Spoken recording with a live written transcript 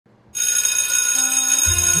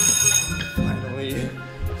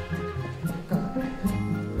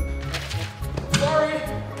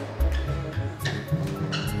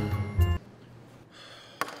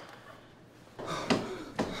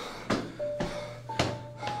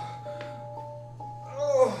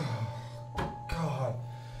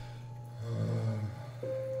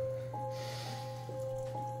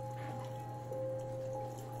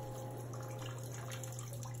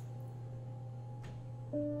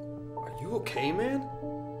Are you okay, man?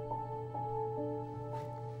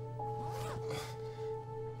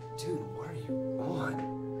 Dude, what are you on?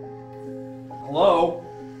 Hello?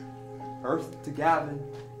 Earth to Gavin.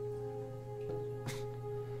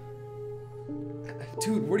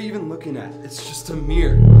 Dude, what are you even looking at? It's just a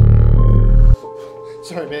mirror.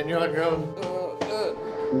 Sorry, man, you're on your own.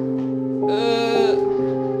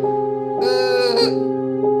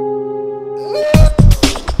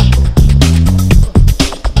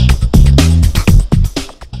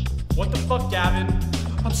 What the fuck, Gavin?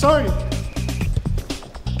 I'm sorry.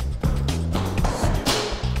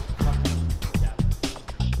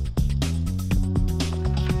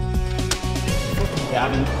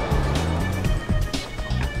 Gavin.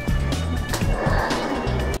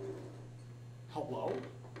 Hello?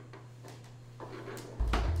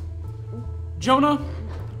 Jonah?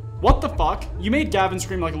 What the fuck? You made Gavin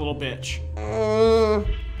scream like a little bitch.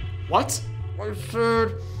 What? I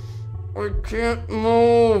said I can't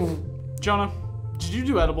move. Jonah, did you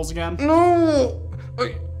do edibles again? No!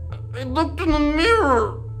 I looked in the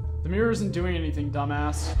mirror. The mirror isn't doing anything,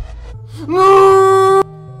 dumbass. No!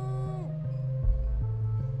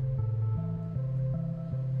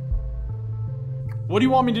 What do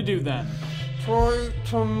you want me to do then? Try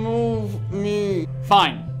to move me.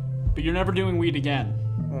 Fine, but you're never doing weed again.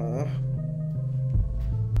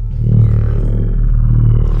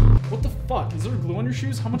 What the fuck? Is there glue on your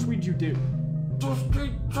shoes? How much weed did you do? Just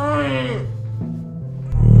keep trying.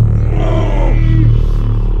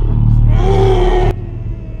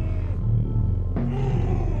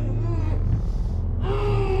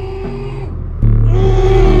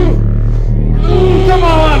 Come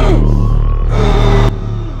on!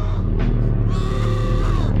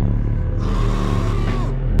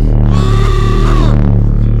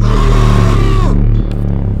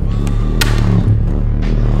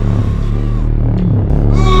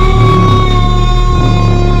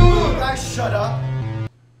 Shut up.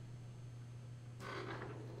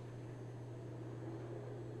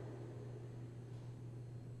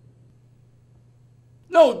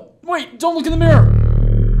 No! Wait! Don't look in the mirror!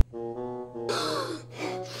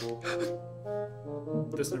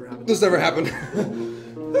 This never happened. This never happened.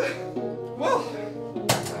 Well.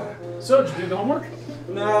 So, did you do the homework?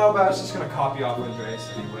 No, but I was just gonna copy off Andres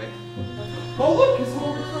anyway. Oh look, his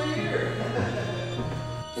homework's right here.